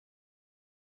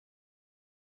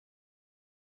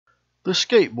The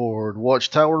Skateboard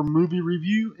Watchtower movie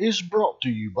review is brought to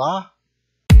you by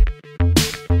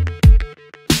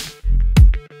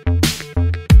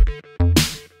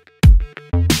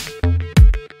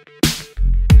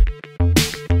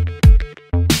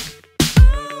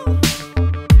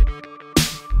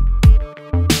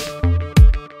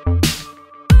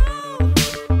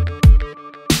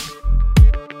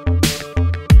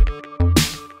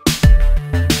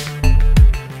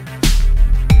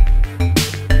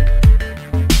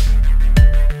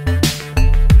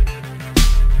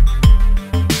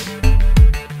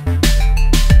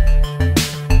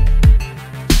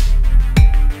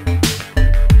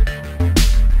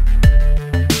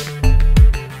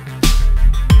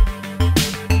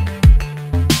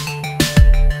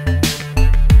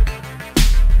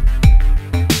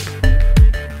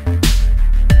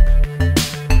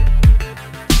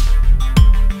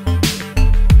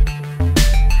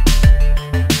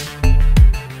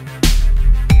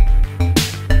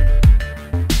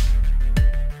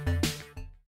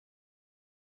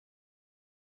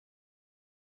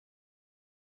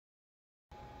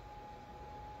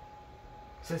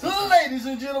ladies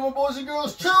and gentlemen, boys and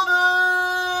girls, children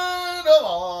of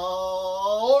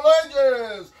all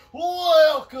ages,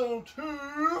 welcome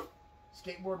to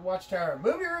Skateboard Watchtower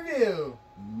movie review.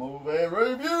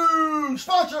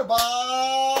 Sponsored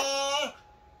by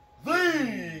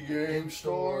The Game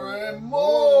Store and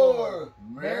More,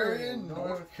 Marion,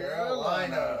 North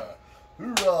Carolina.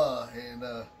 Hoorah! And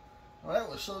that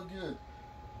was so good.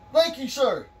 Thank you,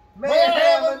 sir. May I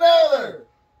have another?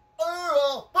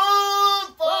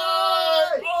 Fun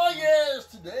fight! Oh yes,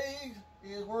 today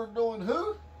is we're doing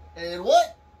who and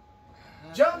what?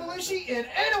 John Belushi in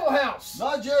Animal House.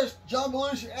 Not just John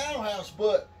Belushi Animal House,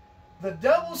 but the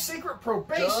Double Secret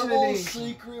Probation Double Edition.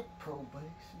 Secret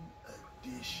Probation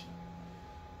Edition.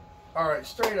 All right,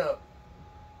 straight up.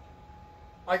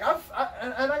 Like I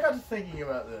got to thinking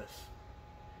about this.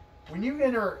 When you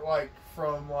enter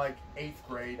from 8th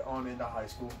grade on into high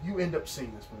school, you end up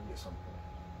seeing this movie at some point.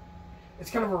 It's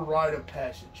kind of a rite of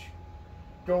passage.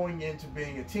 Going into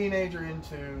being a teenager,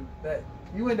 into that,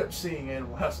 you end up seeing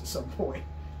Animal House at some point.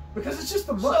 Because it's just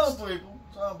the must. Some people,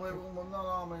 no,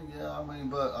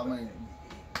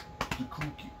 the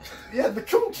cool kids. Yeah, the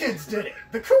cool kids did it.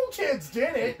 The cool kids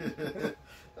did it.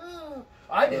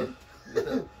 I did.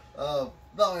 No,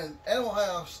 man, Animal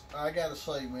House, I gotta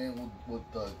say, man, with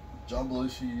John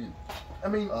Belushi,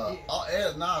 and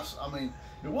nice. I mean,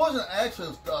 it wasn't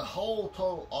actually a whole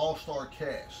total all-star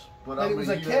cast, but it was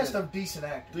a cast of decent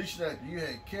actors. Decent actors. You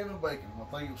had Kevin Bacon. I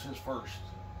think it was his first,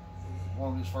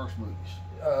 one of his first movies.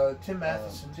 Tim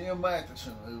Matheson. Tim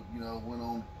Matheson, who went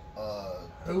on.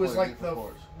 Who was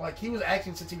he was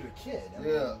acting since he was a kid.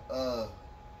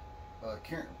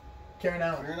 Karen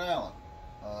Allen. Karen Allen.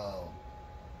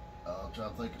 I'm trying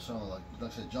to think of something like I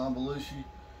said, John Belushi.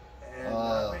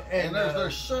 And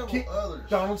there's several others.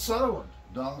 Donald Sutherland.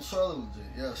 Donald Sutherland's in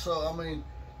it, yeah. So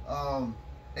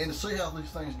and to see how these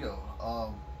things go,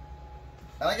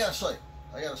 and I gotta say,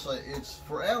 it's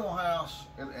for Animal House,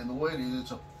 and the way it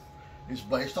is, it's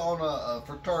based on a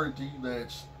fraternity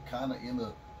that's kind of in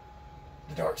the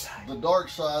dark side. The dark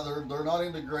side. They're not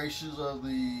in the graces of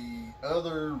the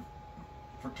other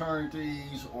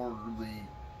fraternities or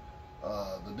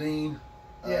the dean.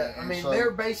 Yeah, so they're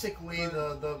basically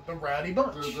the rowdy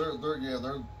bunch. They're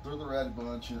the rowdy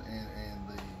bunch, and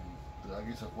the I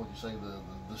guess that's what you say,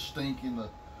 the stink in the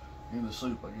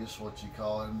soup, I guess what you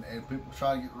call it, and people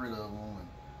try to get rid of them.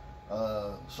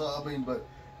 And but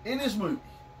in this movie,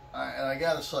 I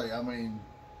gotta say, you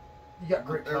got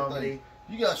great comedy.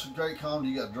 You got some great comedy.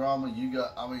 You got drama. You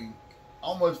got,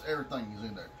 almost everything is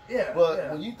in there. Yeah. But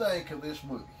when you think of this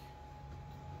movie,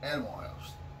 Animal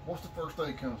House, what's the first thing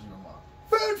that comes to your mind?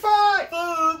 Food fight!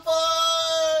 Food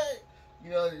fight!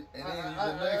 And then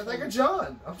I think of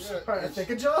John. I think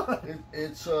of John.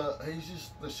 He's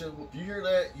just, they said, well, if you hear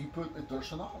that, they're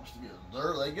synonymous together.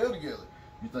 They go together.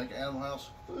 You think Animal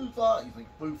House, food fight. You think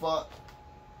food fight,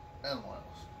 Animal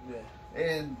House. Yeah.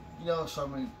 And,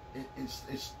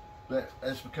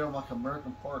 it's become like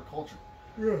American part of culture.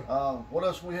 Yeah. What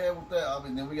else we have with that?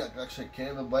 Then we got, like I said,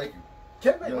 Kevin Bacon.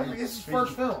 Kevin Bacon, it's his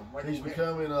first film. He's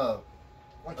becoming a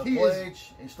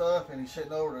pledge and stuff, and he's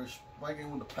sitting over there spanking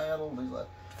with the paddle, and he's like,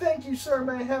 "Thank you, sir.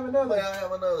 May I have another?" May I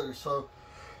have another? So,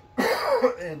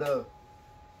 and then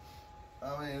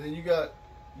you got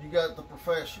the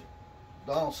professor,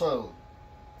 Donald Sutherland.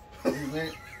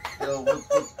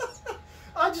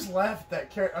 I just laugh at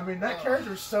that character. That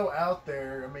character is so out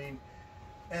there.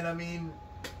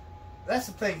 that's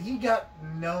the thing. He got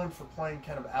known for playing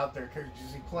kind of out there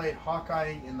characters. He played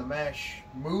Hawkeye in the MASH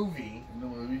movie. In the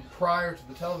movie. Prior to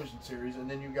the television series. And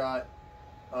then you got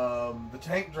the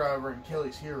tank driver in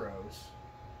Kelly's Heroes.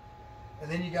 And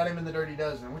then you got him in the Dirty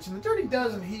Dozen, which in the Dirty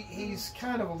Dozen, he's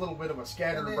kind of a little bit of a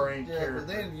scatterbrained character. But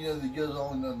then, you know, he goes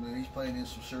on and he's playing in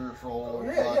some serious roles.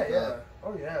 But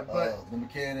the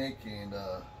mechanic and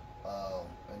then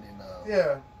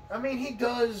yeah, I mean, he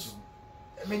does.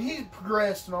 I mean, he's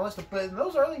progressed and all that stuff, but in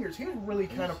those early years, he was really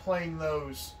kind of playing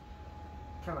those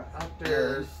kind of out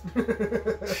there.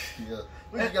 Yeah,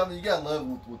 but you got to love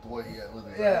him with the way he got with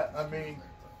it. Yeah, I mean,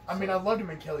 I loved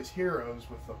him in Kelly's Heroes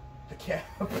with the cap.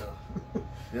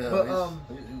 Yeah, but he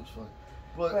was funny.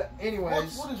 But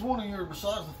anyways, what is one of your,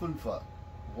 besides the food fight,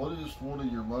 what is one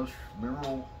of your most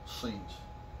memorable scenes?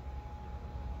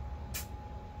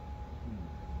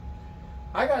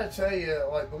 I gotta tell you,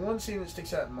 like, the one scene that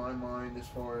sticks out in my mind as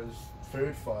far as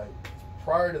food fight,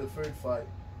 prior to the food fight,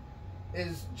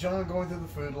 is John going through the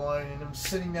food line and him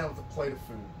sitting down with a plate of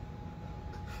food.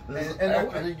 And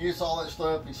after he gets all that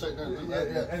stuff, he's sitting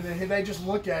there. And then they just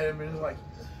look at him and it's like,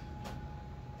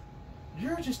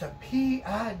 "You're just a pig.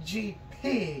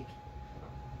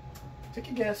 Take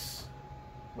a guess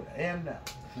what I am now."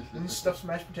 And he stuffs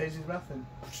mashed potatoes in his mouth and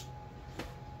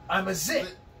I'm a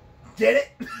zit. Get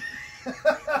it? I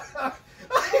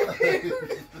mean,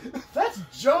 that's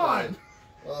John.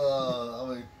 I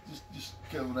mean, just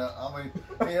coming out. I mean,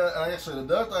 yeah, and actually,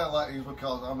 the other thing I like is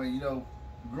because I mean, you know,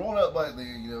 growing up back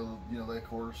then, you know, that of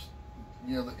course,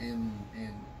 you know, in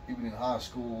even in high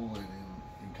school and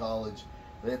in college,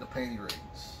 they had the panty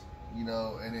rings, you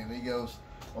know, and then he goes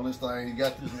on this thing, he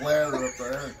got this ladder up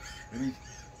there, and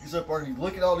he's up there and he's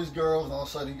looking at all these girls, and all of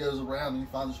a sudden he goes around and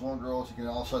he finds this one girl, and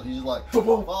all of a sudden he's just like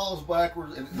falls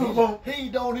backwards, and he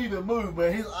don't even move,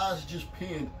 man. His eyes just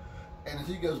pinned, and as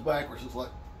he goes backwards, it's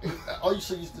like all you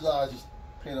see is his eyes just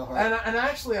pin on her. And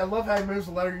actually, I love how he moves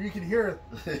the ladder. You can hear it.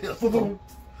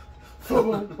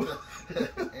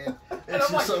 And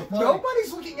I'm like, so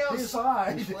nobody's looking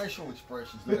outside. His facial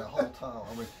expressions the whole time.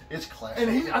 I mean, it's classic.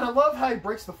 And I love how he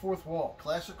breaks the fourth wall.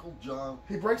 Classical John.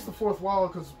 He breaks the fourth wall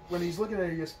because when he's looking at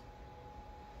it, he just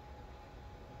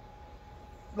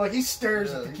like he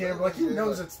stares at the camera, like he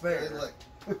knows it's there.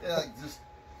 Just.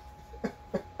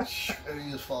 And he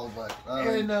just falls back.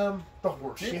 And the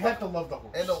horse. You have to love the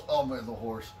horse. And the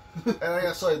horse. And I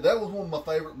gotta say, that was one of my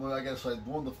favorite movies. I gotta say,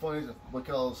 one of the funniest,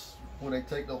 because when they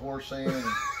take the horse in, and,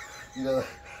 you know,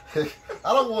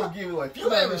 I don't want to give it away. If you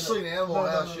haven't seen Animal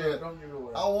House yet, don't give it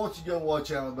away. I want you to go watch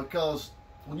Animal, because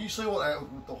when you see what happens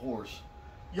with the horse,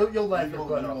 you'll laugh your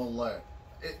butt off. You're gonna laugh.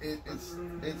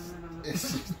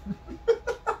 It's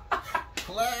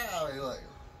cloudy, like.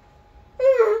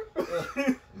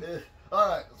 All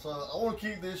right, so I want to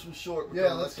keep this one short.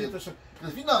 Yeah, let's keep this one.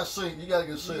 Because if you're not seeing it, you got to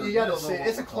go see it. You got to see it.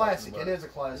 It's a classic. It is a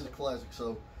classic. It's a classic.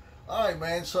 So, all right,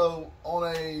 man. So,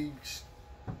 on a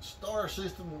star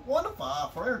system of 1 to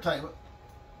 5 for entertainment.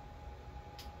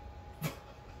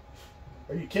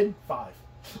 Are you kidding? 5.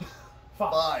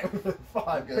 5.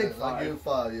 5. Okay, Big 5. I give it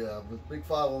 5. Yeah, but big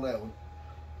 5 on that one.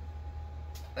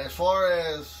 As far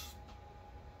as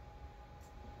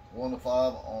 1 to 5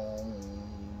 on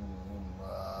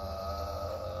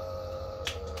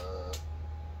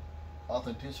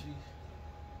authenticity,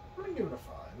 I'm gonna give it a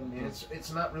 5. I mean,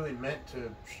 it's not really meant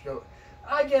to show.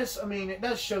 I guess, I mean, it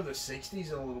does show the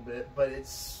 '60s a little bit, but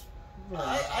it's. You know,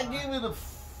 I'll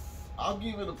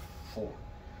give it a 4.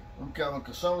 Okay,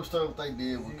 because some of the stuff they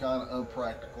did was kind of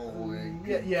unpractical and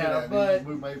but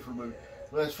made for movie.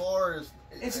 But as far as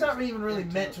it's not even really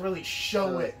meant to really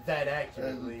show it that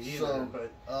accurately either. So,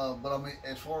 but I mean,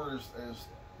 as far as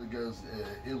it goes,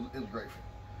 it was a great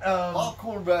film.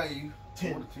 Popcorn value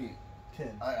 10. 4 to 10.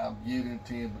 10. I'm giving it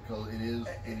 10 because it is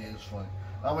funny.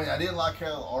 I mean, I didn't like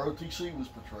how the ROTC was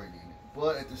portrayed in it,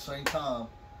 but at the same time,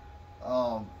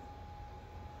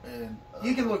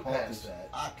 you can look past that.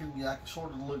 I can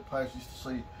sort of look past just to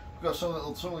see, because some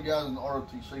of the guys in the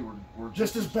ROTC were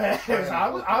just as bad as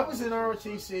I was in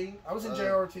ROTC. I was in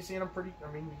JROTC, and I'm pretty.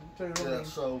 I mean, you can tell you what I mean.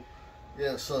 So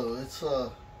it's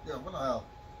what the hell?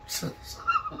 Sorry.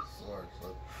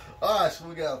 So, all right. So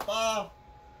we got a 5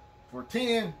 for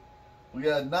 10. We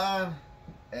got a 9,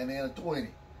 and then a 20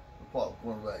 for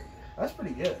popcorn value. That's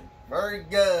pretty good. Very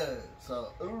good.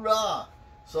 So, hoorah.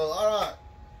 So, all right.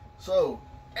 So,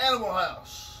 Animal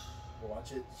House.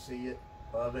 Watch it, see it,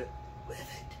 love it, live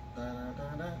it.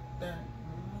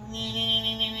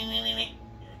 You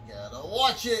gotta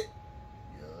watch it.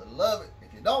 You'll love it.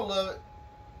 If you don't love it,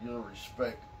 you'll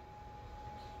respect it.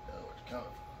 You know where it's coming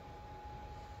from.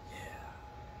 Yeah.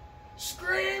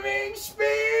 Screaming Speed!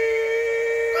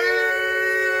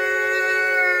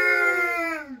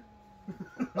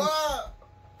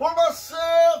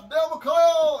 myself, Del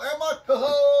McCall, and my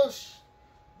co-host,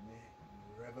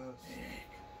 Nick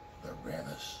the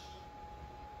Revis,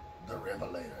 the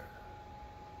Revelator,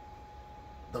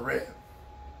 the Rev,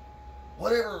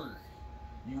 whatever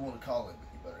you want to call him, but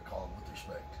you better call him with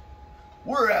respect.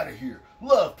 We're out of here.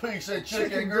 Love, peace, and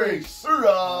chicken grease.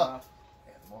 Hoorah!